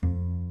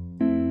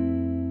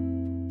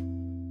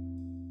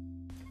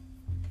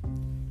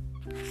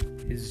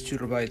This is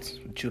Churro Bites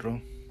with Churro.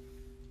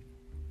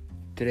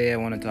 Today I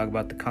want to talk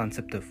about the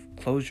concept of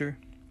closure.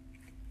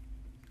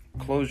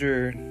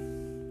 Closure,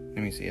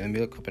 let me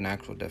look up an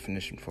actual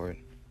definition for it.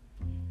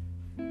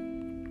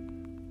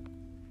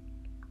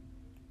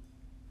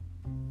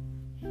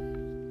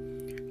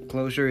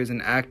 Closure is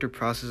an act or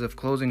process of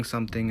closing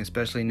something,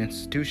 especially an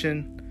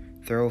institution,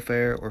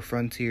 thoroughfare, or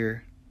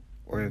frontier,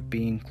 or of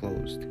being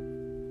closed.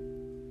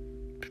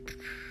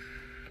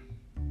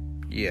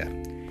 Yeah.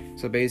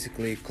 So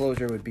basically,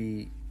 closure would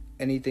be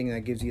anything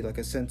that gives you like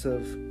a sense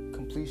of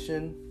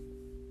completion.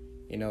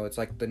 You know, it's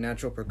like the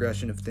natural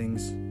progression of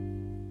things,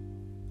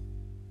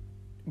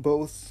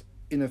 both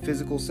in a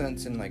physical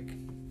sense and like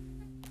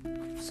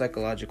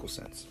psychological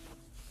sense.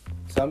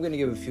 So I'm going to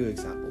give a few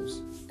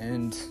examples,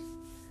 and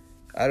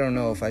I don't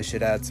know if I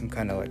should add some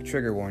kind of like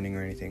trigger warning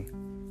or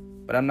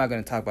anything, but I'm not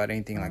going to talk about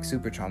anything like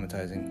super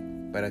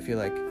traumatizing, but I feel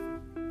like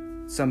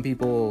some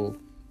people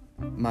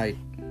might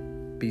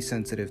be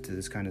sensitive to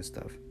this kind of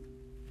stuff.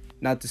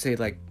 Not to say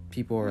like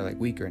people are like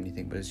weak or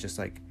anything, but it's just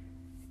like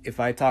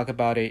if I talk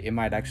about it, it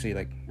might actually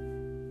like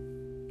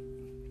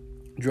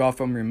draw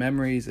from your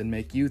memories and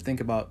make you think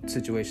about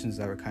situations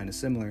that were kind of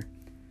similar.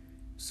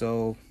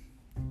 So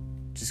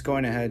just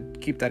going ahead,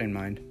 keep that in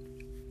mind.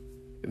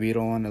 If you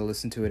don't want to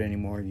listen to it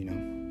anymore,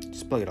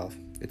 just plug it off.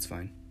 It's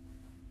fine.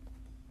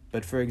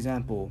 But for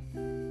example,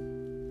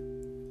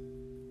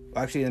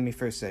 actually let me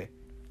first say,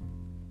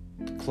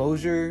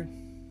 closure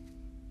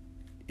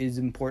is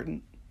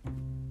important.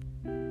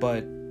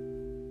 But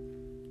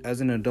as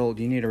an adult,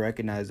 you need to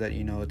recognize that,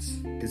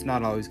 it's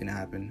not always going to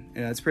happen.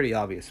 And that's pretty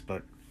obvious,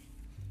 but,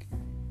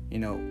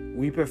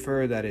 we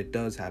prefer that it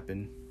does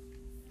happen.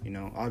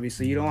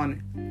 Obviously you don't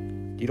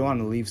want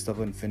to leave stuff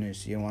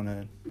unfinished. You don't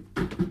want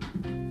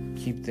to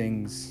keep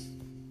things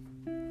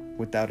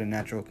without a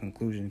natural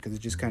conclusion because it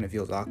just kind of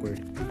feels awkward.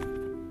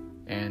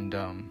 And,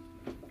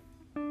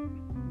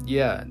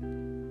 yeah,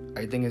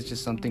 I think it's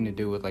just something to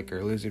do with like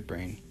your lizard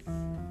brain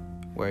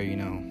where,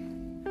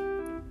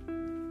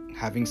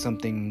 having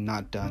something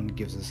not done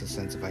gives us a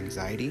sense of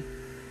anxiety.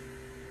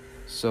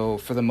 So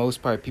for the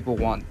most part, people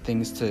want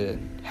things to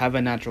have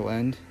a natural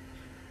end.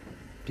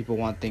 People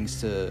want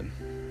things to,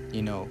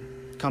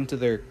 come to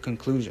their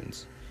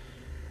conclusions.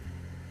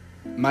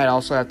 Might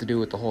also have to do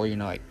with the whole,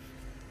 like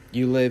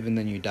you live and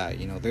then you die.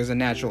 There's a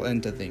natural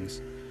end to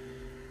things.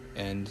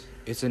 And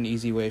it's an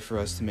easy way for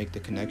us to make the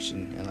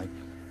connection. And like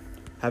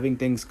having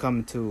things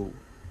come to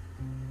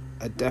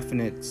a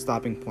definite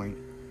stopping point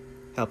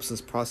helps us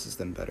process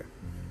them better.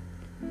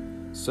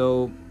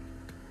 So,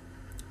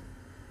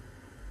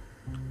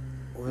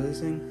 what was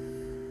I saying?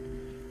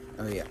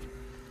 Oh, yeah.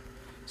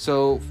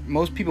 So,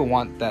 most people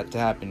want that to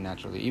happen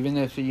naturally. Even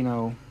if,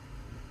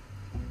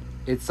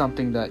 it's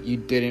something that you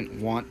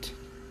didn't want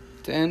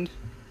to end,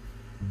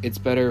 it's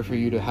better for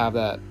you to have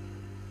that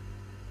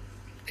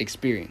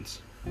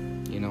experience,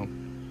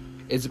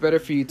 It's better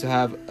for you to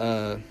have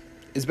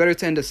it's better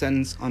to end a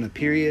sentence on a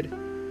period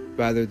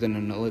rather than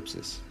an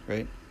ellipsis,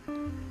 right?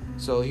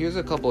 So, here's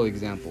a couple of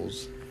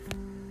examples.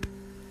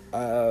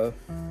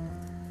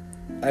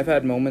 I've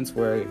had moments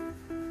where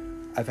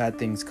I've had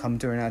things come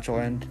to a natural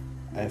end.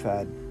 I've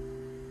had,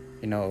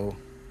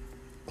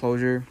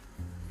 closure,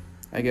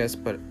 I guess,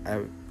 but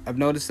I've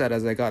noticed that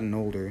as I gotten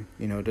older,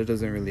 that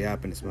doesn't really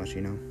happen as much,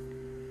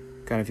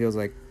 Kind of feels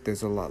like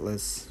there's a lot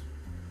less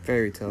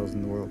fairy tales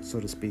in the world, so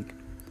to speak.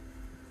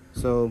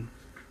 So,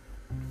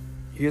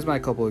 here's my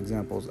couple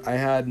examples. I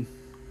had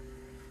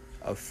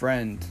a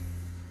friend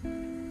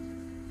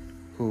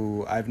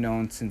who I've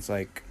known since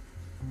like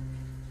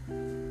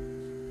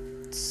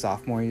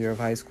sophomore year of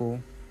high school,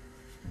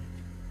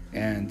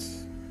 and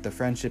the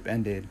friendship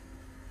ended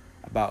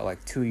about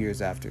like 2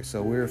 years after.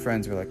 So we were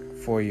friends for like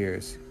 4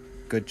 years,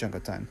 good chunk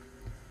of time.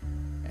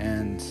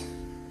 And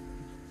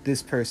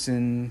this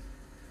person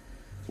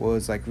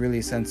was like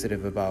really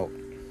sensitive about,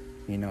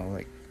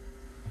 like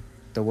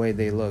the way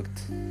they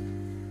looked,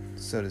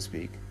 so to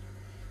speak.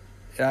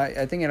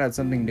 I think it had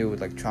something to do with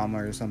like trauma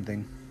or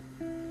something,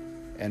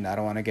 and I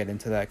don't want to get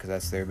into that because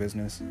that's their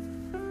business.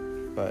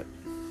 But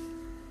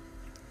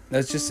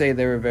let's just say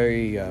they were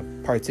very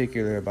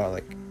particular about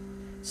like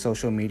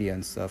social media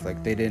and stuff.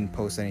 Like they didn't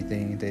post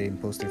anything, they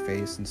didn't post their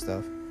face and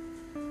stuff.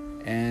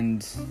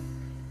 And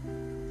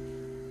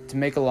to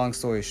make a long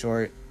story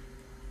short,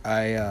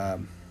 I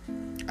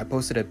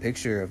posted a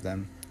picture of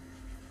them,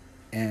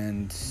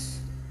 and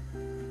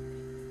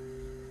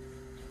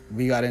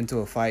we got into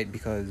a fight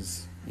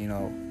because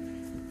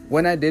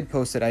when I did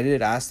post it, I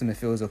did ask them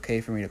if it was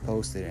okay for me to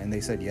post it, and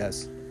they said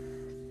yes.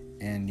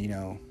 And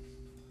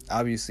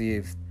obviously,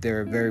 if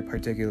they're very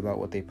particular about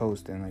what they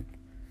post and like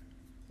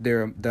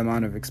the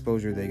amount of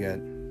exposure they get,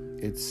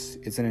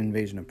 it's an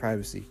invasion of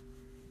privacy.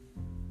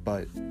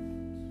 But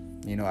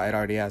I'd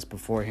already asked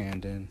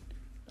beforehand, and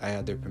I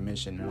had their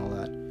permission and all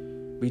that.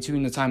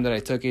 Between the time that I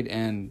took it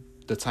and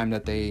the time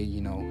that they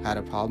had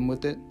a problem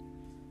with it,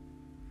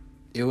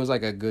 it was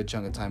like a good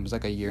chunk of time. It was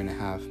like a year and a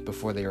half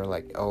before they were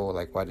like, oh,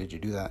 like why did you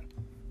do that?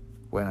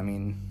 When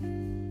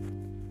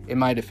in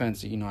my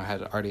defense, I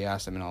had already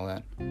asked them and all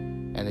that.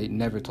 and they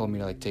never told me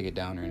to like take it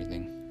down or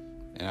anything,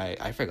 and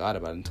I forgot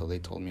about it until they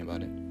told me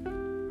about it.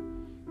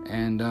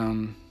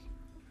 And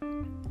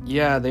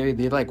yeah, they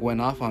like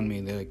went off on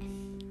me. They like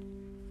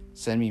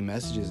sent me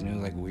messages, and it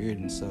was like weird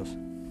and stuff.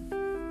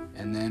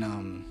 And then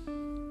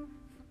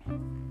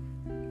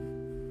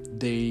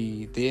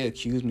they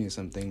accused me of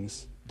some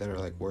things that are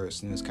like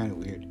worse, and it was kind of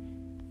weird.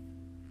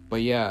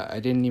 But yeah, I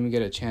didn't even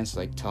get a chance to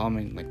like tell them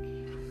and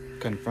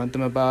like confront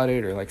them about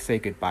it or like say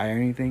goodbye or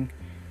anything,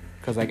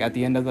 because like at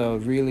the end of the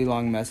really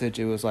long message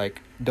it was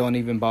like, don't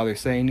even bother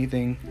saying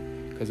anything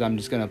because I'm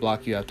just gonna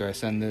block you after I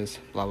send this,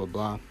 blah blah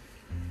blah.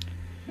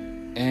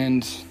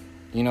 And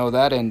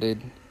that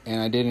ended,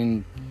 and I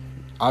didn't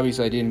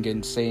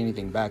get to say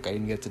anything back. I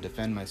didn't get to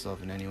defend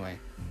myself in any way,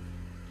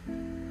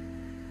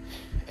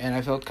 and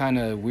I felt kind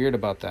of weird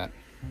about that,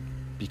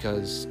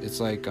 because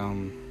it's like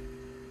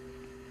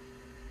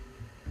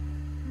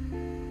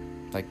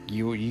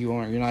you're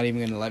not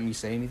even gonna let me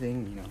say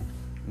anything, you're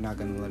not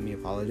gonna let me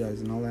apologize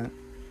and all that.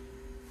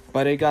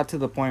 But it got to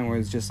the point where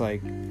it's just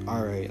like,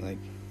 all right, like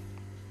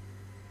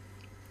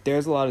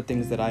there's a lot of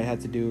things that I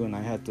had to do and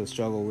I had to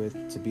struggle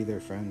with to be their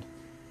friend.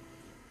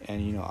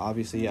 And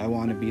obviously I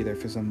want to be there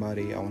for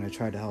somebody. I want to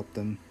try to help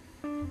them.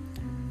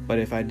 But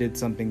if I did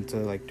something to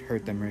like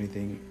hurt them or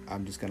anything,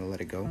 I'm just gonna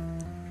let it go.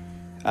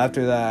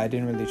 After that, I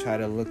didn't really try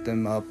to look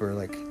them up or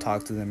like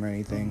talk to them or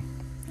anything.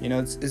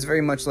 It's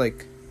very much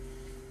like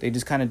they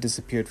just kind of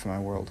disappeared from my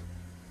world,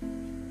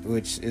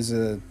 which is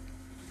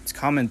it's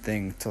common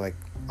thing to like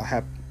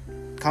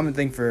common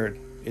thing for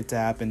it to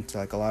happen to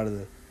like a lot of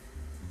the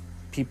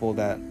people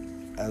that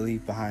I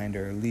leave behind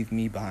or leave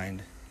me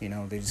behind.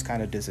 They just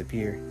kind of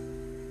disappear,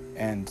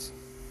 and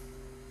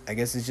I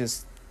guess it's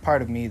just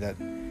part of me that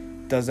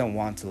doesn't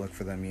want to look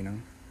for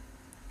them.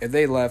 If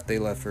they left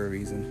for a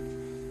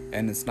reason,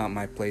 and it's not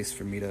my place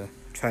for me to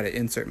try to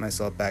insert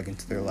myself back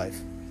into their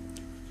life.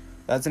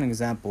 That's an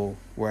example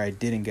where I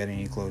didn't get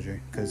any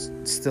closure, because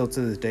still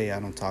to this day I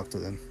don't talk to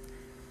them,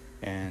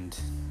 and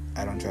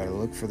I don't try to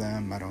look for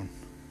them.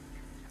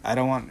 I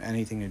don't want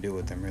anything to do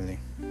with them, really.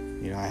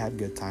 I had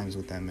good times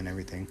with them and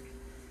everything,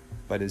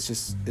 but it's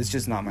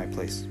just not my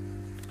place.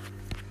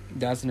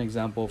 That's an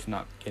example of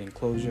not getting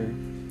closure.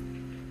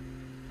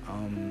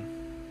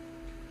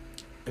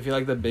 I feel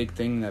like the big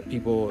thing that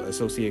people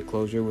associate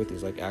closure with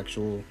is like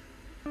actual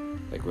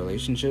like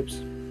relationships,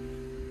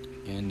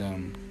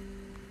 and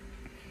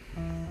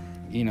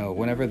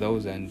whenever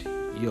those end,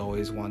 you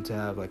always want to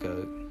have like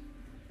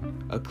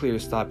a clear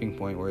stopping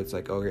point where it's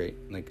like, okay,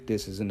 like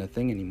this isn't a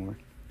thing anymore.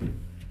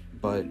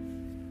 But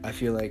I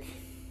feel like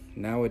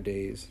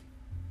nowadays,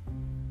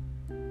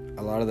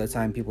 a lot of the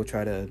time people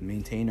try to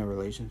maintain a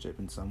relationship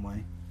in some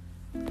way,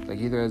 like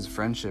either as a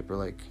friendship or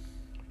like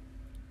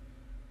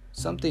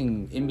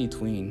something in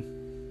between.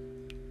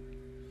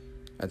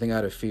 I think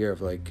out of fear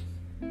of like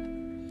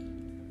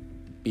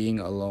being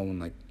alone,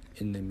 like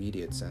in the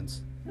immediate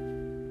sense,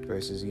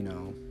 versus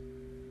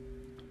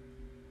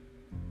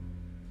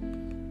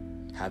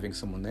having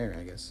someone there.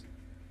 I guess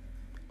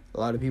a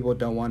lot of people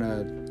don't want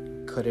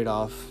to cut it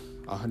off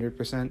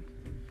 100%,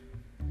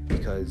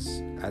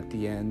 because at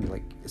the end,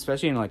 like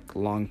especially in like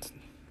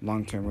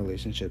long-term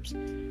relationships,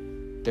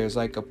 there's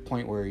like a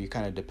point where you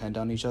kind of depend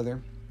on each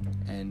other,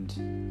 and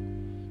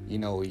you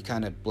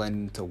kind of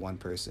blend into one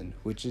person,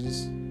 which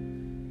is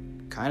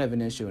kind of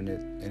an issue in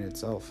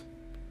itself.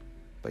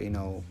 But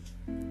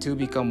two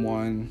become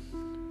one,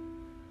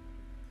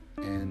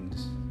 and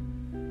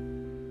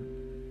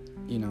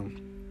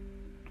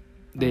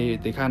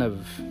they kind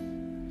of,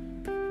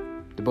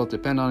 they both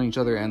depend on each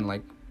other, and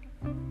like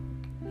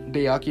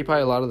they occupy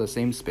a lot of the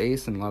same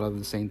space and a lot of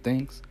the same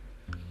things.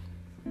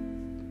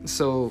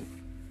 So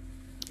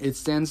it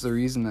stands to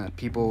reason that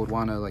people would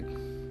want to like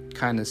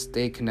kind of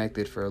stay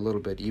connected for a little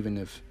bit, even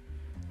if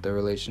the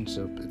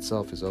relationship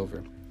itself is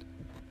over.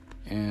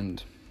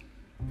 And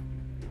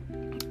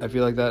I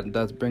feel like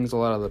that brings a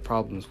lot of the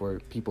problems where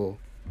people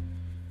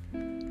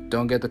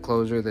don't get the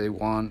closure they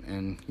want,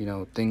 and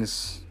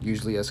things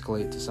usually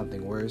escalate to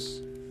something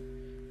worse.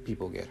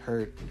 People get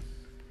hurt,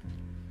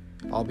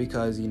 all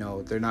because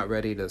they're not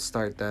ready to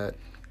start that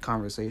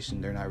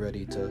conversation. They're not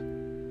ready to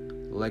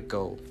let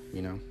go.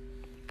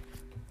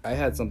 I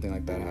had something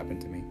like that happen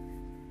to me,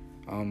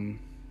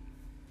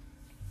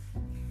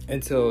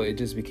 until it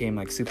just became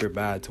like super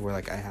bad to where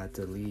like I had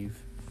to leave,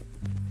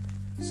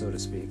 so to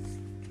speak.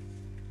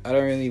 I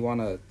don't really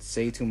want to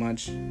say too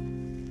much,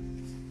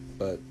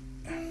 but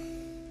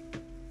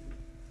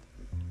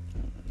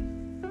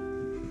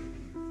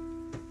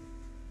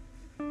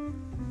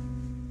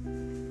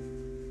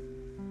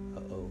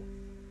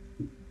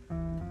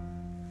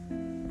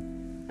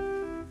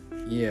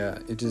yeah,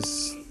 it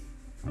just,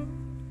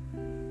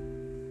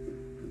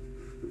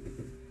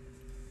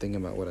 thinking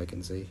about what I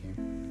can say here.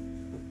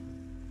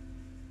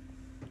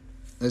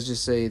 Let's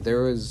just say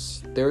there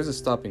was a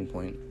stopping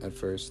point at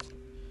first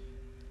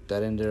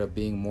that ended up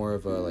being more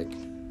of a like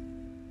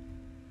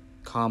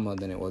comma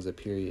than it was a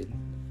period.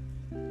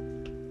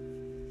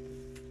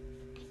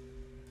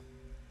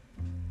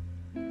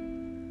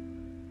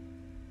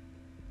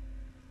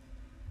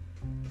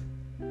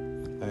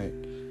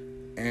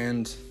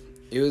 And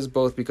it was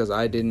both because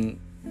I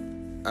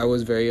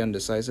was very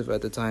undecisive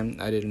at the time.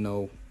 I didn't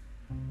know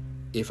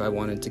if I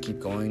wanted to keep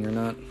going or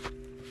not.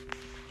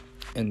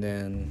 And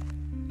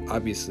then,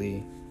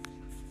 obviously,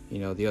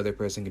 the other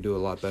person could do a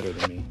lot better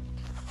than me.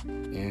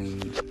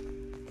 And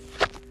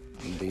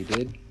they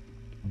did.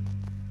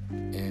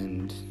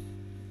 And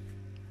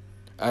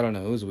I don't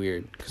know, it was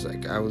weird. Because,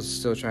 I was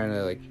still trying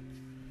to,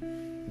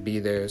 be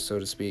there, so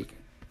to speak.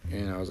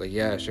 And I was like,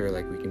 yeah, sure,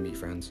 we can be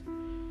friends.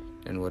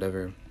 And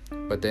whatever.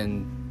 But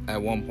then,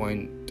 at one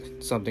point,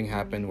 something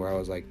happened where I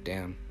was like,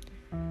 damn.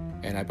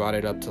 And I brought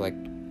it up to,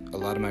 a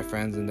lot of my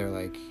friends, and they're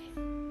like,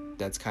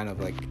 that's kind of,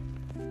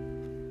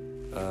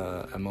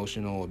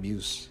 emotional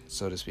abuse,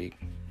 so to speak.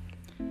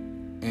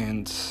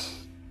 And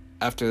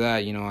after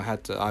that, I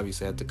had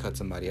to cut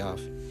somebody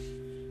off.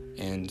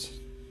 And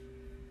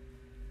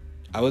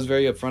I was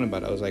very upfront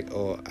about it. I was like,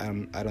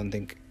 I don't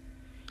think,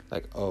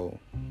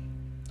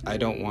 I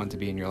don't want to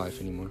be in your life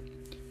anymore.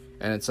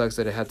 And it sucks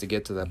that it had to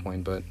get to that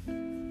point, but,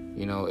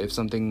 if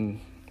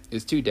something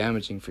is too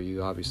damaging for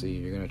you, obviously,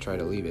 you're going to try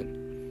to leave it.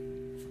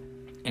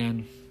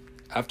 And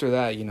after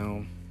that,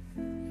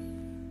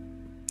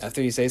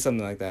 after you say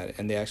something like that,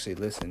 and they actually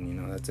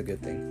listen, that's a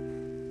good thing.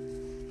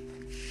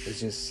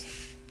 It's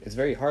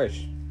very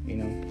harsh,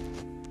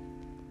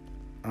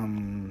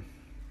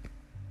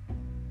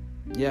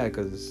 yeah,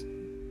 because,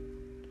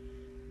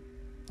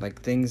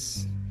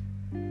 things,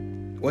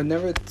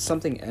 whenever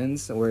something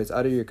ends where it's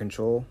out of your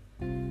control,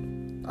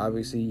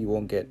 obviously you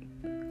won't get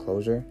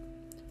closure,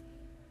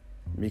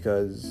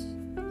 because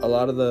a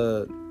lot of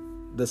the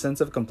sense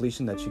of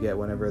completion that you get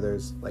whenever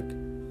there's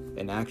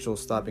an actual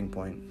stopping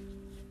point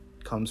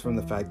comes from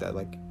the fact that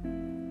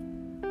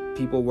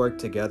people work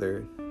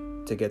together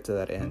to get to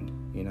that end.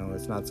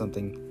 It's not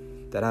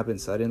something that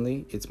happens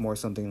suddenly. It's more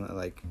something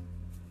that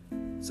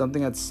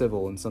something that's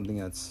civil and something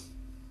that's,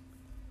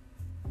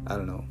 I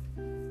don't know,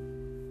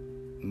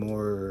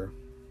 more,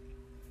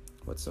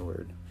 what's the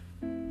word?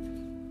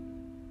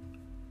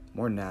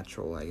 More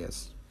natural, I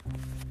guess.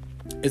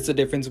 It's the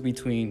difference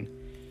between,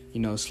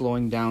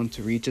 slowing down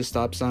to reach a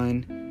stop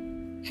sign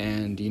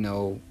and,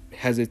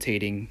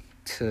 hesitating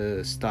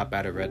to stop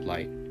at a red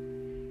light.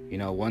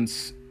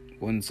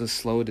 One's a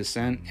slow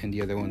descent and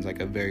the other one's a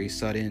very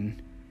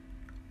sudden,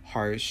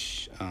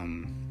 harsh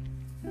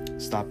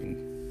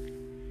stopping.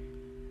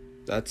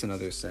 That's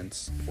another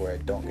sense where I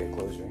don't get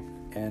closure.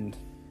 And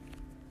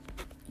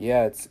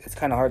yeah, it's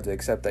kind of hard to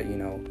accept that,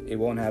 it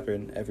won't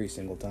happen every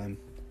single time.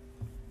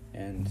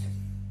 And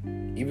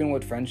even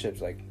with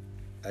friendships,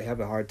 I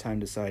have a hard time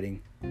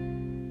deciding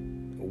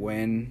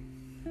when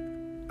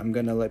I'm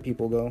gonna let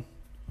people go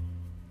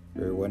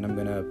or when I'm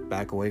gonna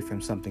back away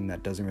from something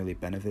that doesn't really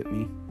benefit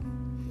me.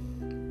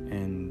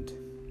 And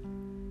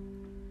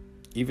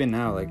even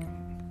now,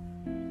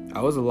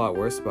 I was a lot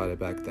worse about it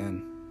back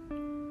then,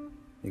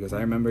 because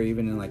I remember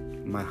even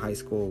in my high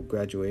school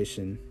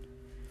graduation,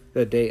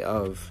 the day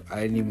of,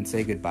 I didn't even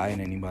say goodbye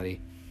to anybody.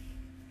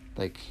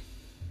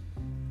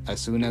 As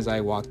soon as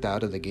I walked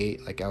out of the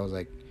gate, I was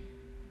like,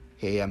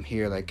 hey, I'm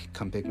here,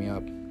 come pick me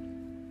up.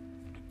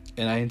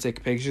 And I didn't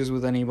take pictures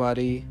with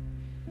anybody.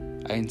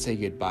 I didn't say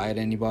goodbye to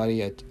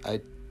anybody.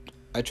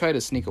 I tried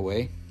to sneak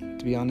away,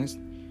 to be honest.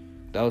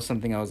 That was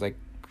something I was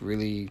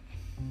really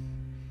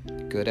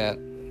good at.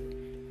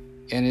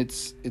 And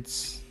it's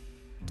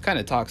kind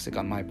of toxic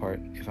on my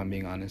part, if I'm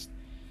being honest,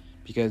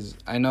 because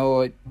I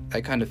know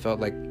I kind of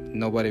felt like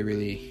nobody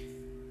really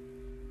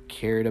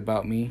cared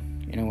about me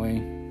in a way,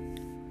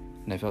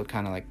 and I felt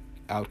kind of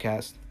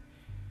outcast.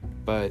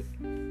 But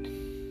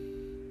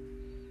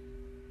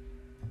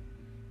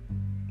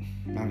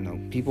I don't know,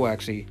 people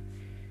actually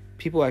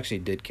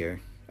did care.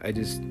 I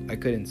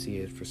couldn't see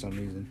it for some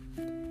reason.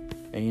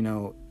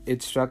 And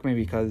it struck me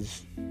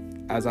because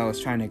as I was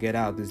trying to get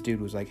out, this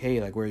dude was like, hey,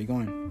 where are you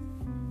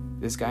going?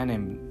 This guy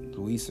named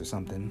Luis or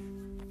something.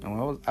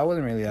 And I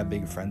wasn't really that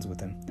big friends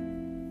with him.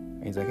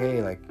 And he's like,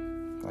 hey,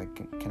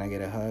 can I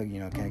get a hug?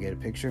 Can I get a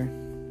picture?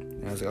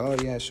 And I was like, oh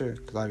yeah, sure.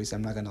 Because obviously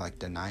I'm not gonna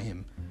deny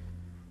him.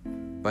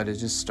 But it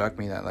just struck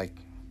me that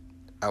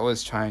I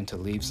was trying to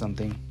leave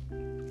something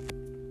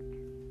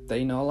that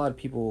a lot of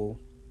people,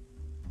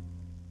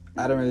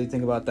 I don't really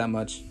think about that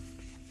much,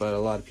 but a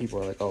lot of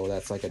people are like, oh,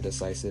 that's a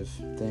decisive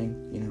thing.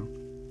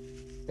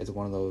 It's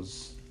one of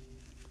those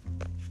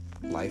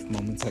life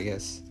moments, I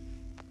guess.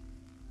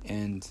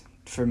 And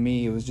for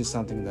me, it was just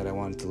something that I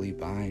wanted to leave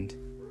behind.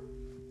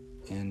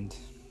 And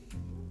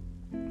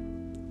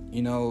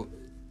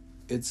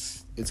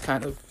it's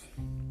kind of,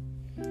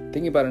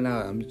 thinking about it now,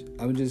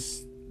 I'm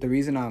just, the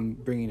reason I'm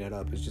bringing it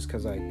up is just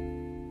because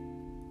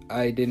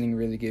I didn't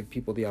really give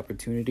people the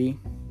opportunity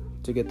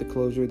to get the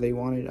closure they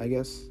wanted, I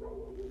guess.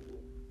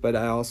 But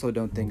I also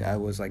don't think I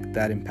was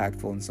that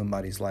impactful in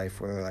somebody's life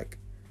where they're like,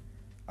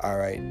 all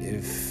right,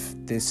 if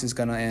this is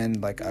gonna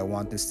end, I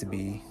want this to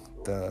be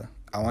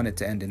I want it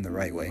to end in the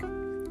right way.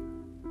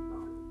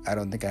 I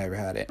don't think I ever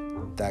had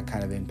that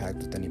kind of impact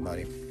with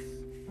anybody,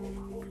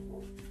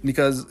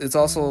 because it's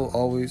also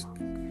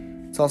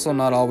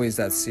not always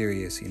that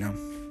serious.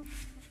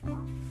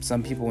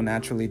 Some people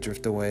naturally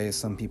drift away.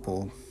 Some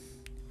people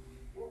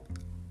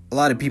a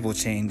lot of people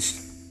change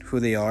who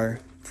they are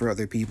for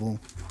other people,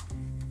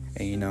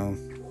 and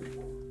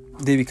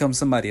they become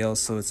somebody else,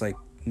 so it's like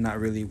not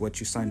really what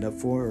you signed up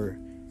for, or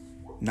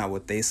not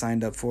what they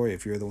signed up for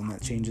if you're the one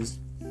that changes.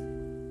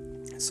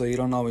 So you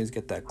don't always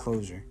get that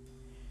closure.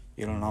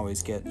 You don't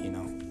always get,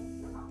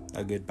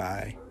 a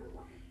goodbye.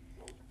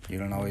 You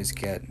don't always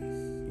get,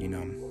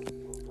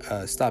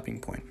 a stopping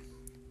point.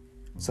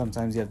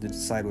 Sometimes you have to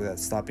decide where that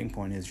stopping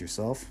point is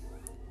yourself.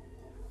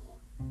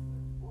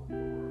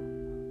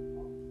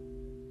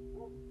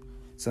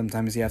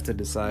 Sometimes you have to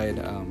decide,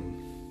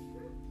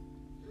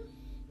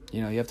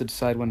 you have to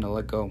decide when to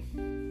let go.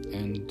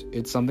 And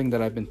it's something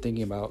that I've been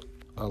thinking about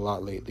a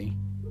lot lately,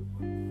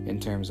 in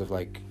terms of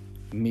like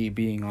me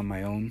being on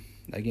my own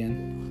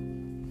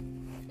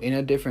again, in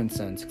a different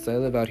sense, because I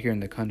live out here in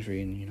the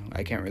country, and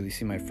I can't really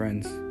see my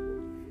friends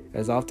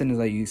as often as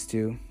I used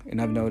to,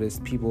 and I've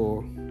noticed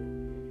people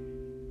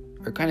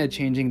are kind of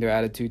changing their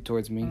attitude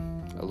towards me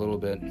a little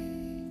bit,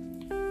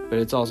 but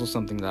it's also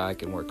something that I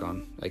can work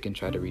on. I can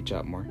try to reach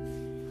out more,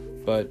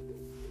 but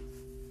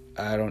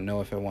I don't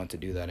know if I want to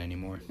do that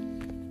anymore.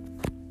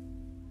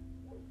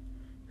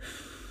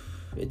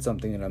 It's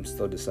something that I'm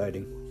still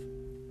deciding.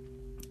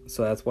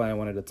 So that's why I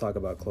wanted to talk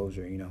about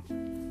closure,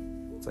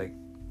 It's like,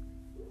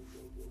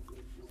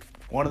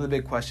 one of the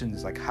big questions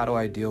is like, how do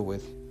I deal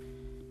with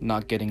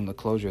not getting the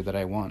closure that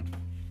I want?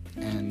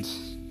 And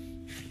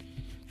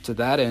to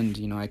that end,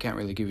 I can't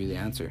really give you the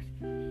answer,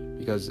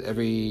 because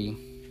every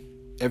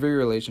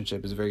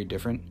relationship is very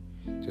different.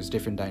 There's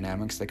different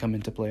dynamics that come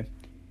into play.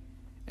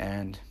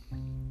 And,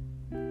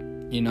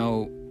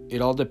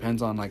 it all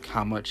depends on like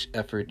how much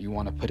effort you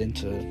want to put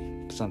into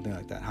something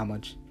like that. How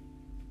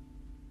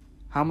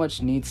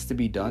much needs to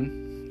be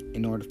done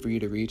in order for you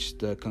to reach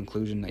the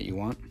conclusion that you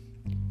want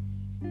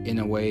in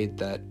a way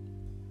that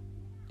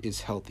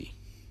is healthy.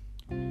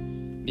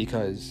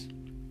 Because,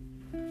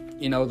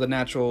 the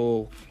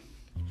natural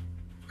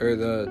or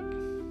the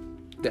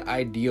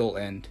ideal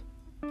end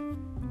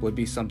would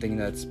be something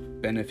that's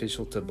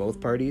beneficial to both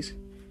parties,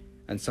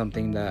 and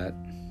something that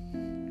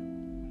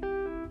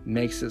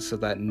makes it so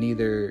that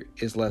neither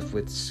is left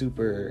with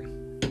super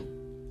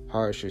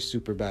harsh or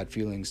super bad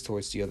feelings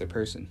towards the other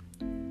person.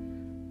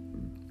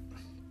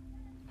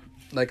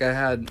 Like I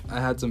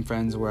had some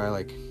friends where I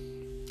like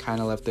kind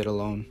of left it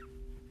alone.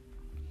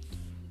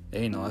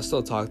 And, I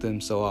still talk to them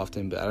so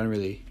often, but I don't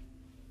really,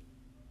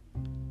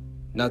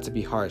 not to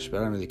be harsh, but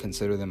I don't really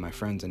consider them my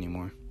friends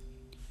anymore.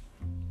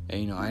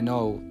 And, I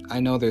know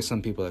there's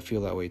some people that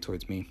feel that way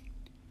towards me.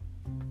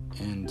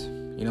 And,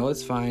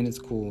 it's fine, it's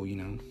cool,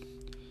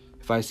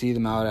 If I see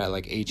them out at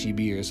like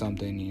H-E-B or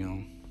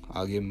something,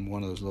 I'll give them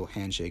one of those little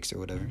handshakes or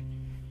whatever.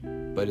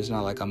 But it's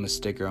not like I'm gonna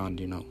stick around,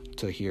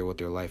 to hear what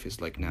their life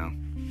is like now.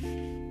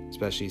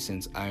 Especially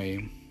since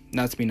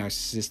not to be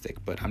narcissistic,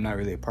 but I'm not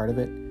really a part of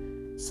it.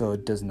 So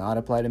it does not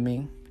apply to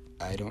me.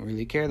 I don't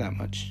really care that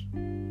much.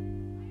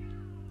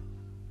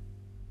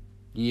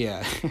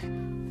 Yeah.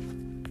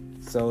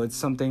 So it's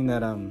something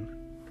that I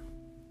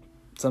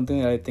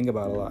think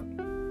about a lot.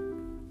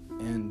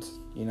 And,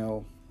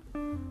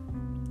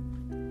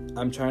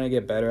 I'm trying to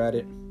get better at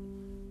it.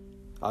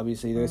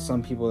 Obviously, there's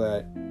some people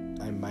that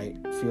I might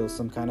feel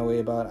some kind of way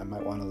about. I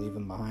might want to leave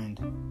them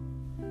behind.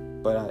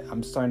 But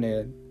I'm starting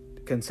to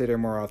consider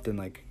more often,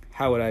 like,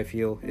 how would I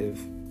feel if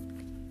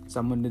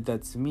someone did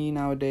that to me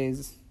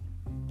nowadays?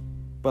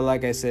 But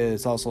like I said,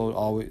 it's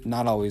also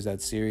not always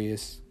that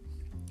serious.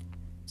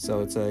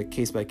 So it's a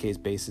case-by-case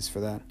basis for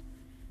that.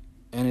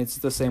 And it's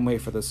the same way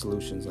for the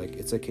solutions. Like,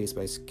 it's a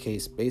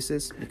case-by-case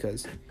basis,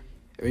 because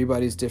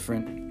everybody's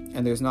different,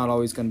 and there's not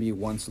always going to be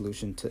one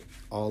solution to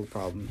all the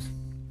problems.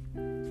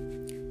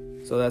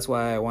 So that's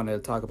why I wanted to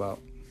talk about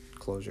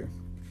closure,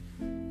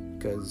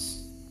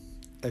 because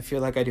I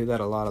feel like I do that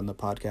a lot on the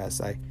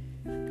podcast. I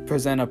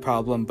present a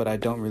problem, but I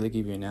don't really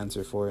give you an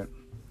answer for it.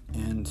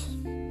 And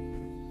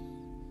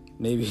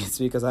maybe it's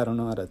because I don't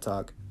know how to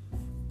talk,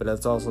 but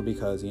that's also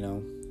because,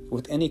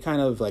 with any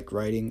kind of like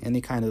writing,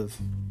 any kind of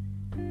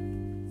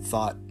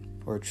thought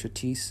or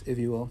treatise, if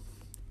you will,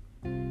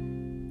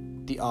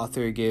 the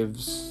author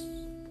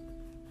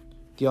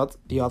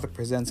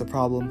presents a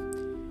problem,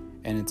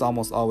 and it's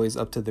almost always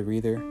up to the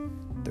reader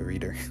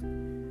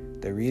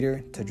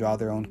to draw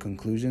their own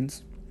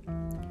conclusions.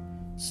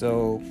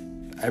 So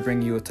I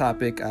bring you a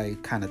topic, I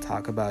kind of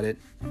talk about it,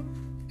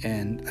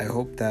 and I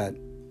hope that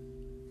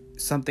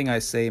something I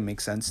say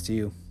makes sense to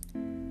you,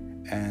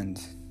 and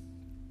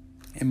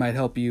it might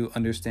help you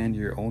understand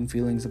your own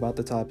feelings about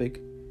the topic,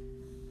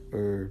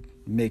 or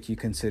make you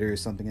consider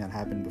something that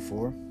happened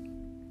before,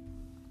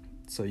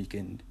 so you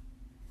can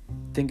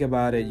think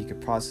about it, you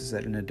can process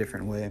it in a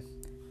different way.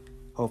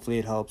 Hopefully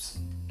it helps,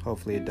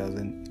 hopefully it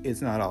doesn't.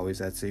 It's not always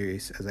that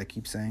serious, as I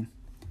keep saying,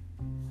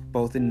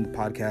 both in the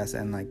podcast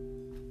and like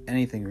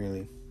anything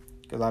really,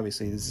 because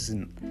obviously this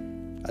isn't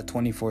a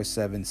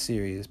 24/7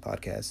 serious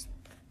podcast,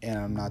 and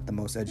I'm not the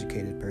most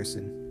educated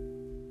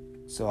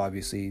person, so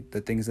obviously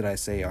the things that I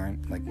say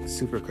aren't like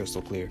super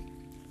crystal clear,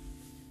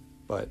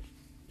 but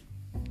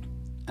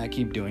I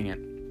keep doing it.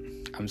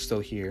 I'm still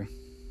here.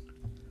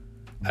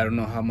 I don't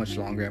know how much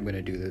longer I'm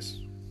gonna do this.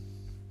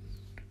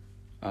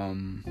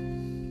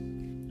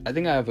 I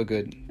think I have a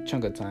good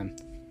chunk of time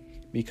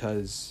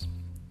because,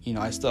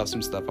 I still have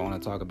some stuff I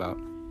want to talk about,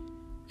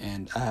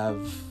 and I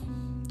have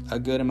a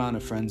good amount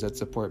of friends that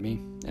support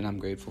me, and I'm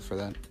grateful for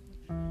that.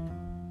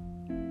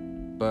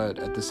 But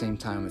at the same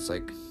time, it's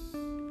like,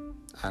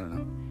 I don't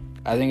know.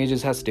 I think it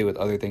just has to do with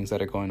other things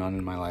that are going on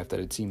in my life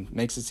that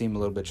makes it seem a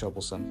little bit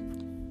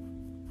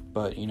troublesome.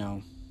 But,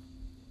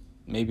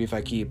 maybe if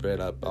I keep it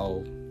up,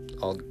 I'll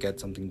get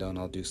something done.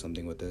 I'll do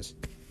something with this.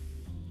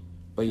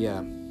 But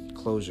yeah,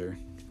 closure.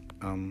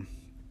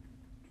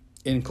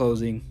 In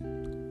closing,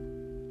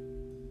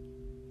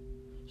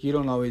 you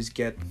don't always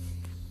get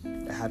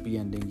a happy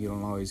ending. You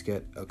don't always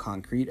get a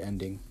concrete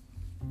ending.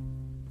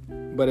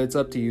 But it's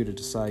up to you to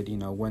decide,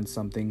 when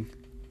something,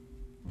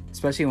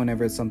 especially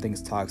whenever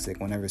something's toxic,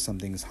 whenever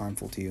something's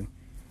harmful to you.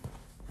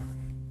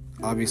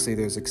 Obviously,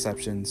 there's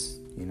exceptions,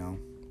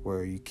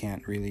 where you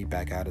can't really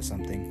back out of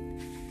something,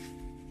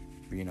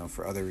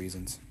 for other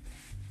reasons.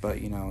 But,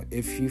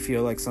 if you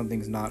feel like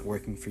something's not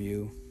working for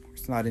you,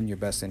 it's not in your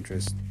best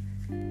interest,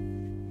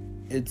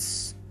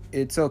 it's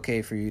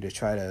okay for you to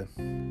try to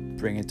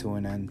bring it to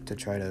an end, to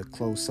try to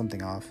close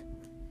something off.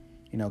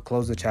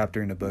 Close the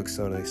chapter in the book,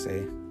 so they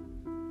say.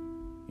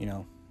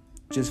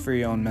 Just for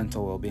your own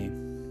mental well-being.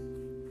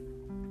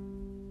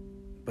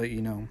 But,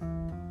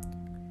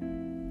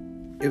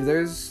 if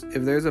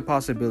there's a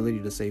possibility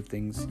to save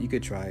things, you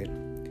could try it.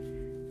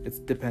 It's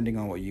depending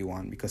on what you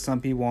want, because some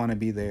people want to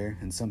be there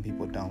and some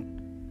people don't.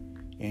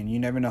 And you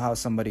never know how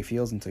somebody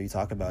feels until you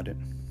talk about it.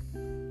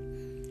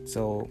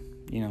 So,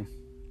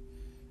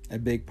 a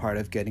big part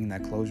of getting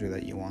that closure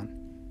that you want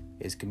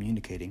is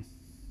communicating.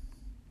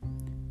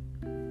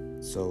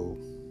 So,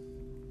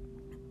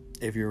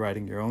 if you're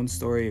writing your own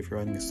story, if you're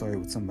writing a story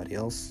with somebody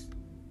else,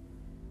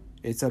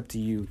 it's up to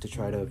you to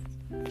try to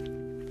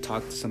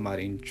talk to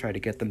somebody and try to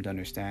get them to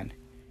understand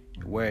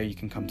where you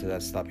can come to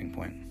that stopping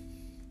point.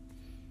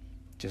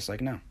 Just like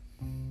now.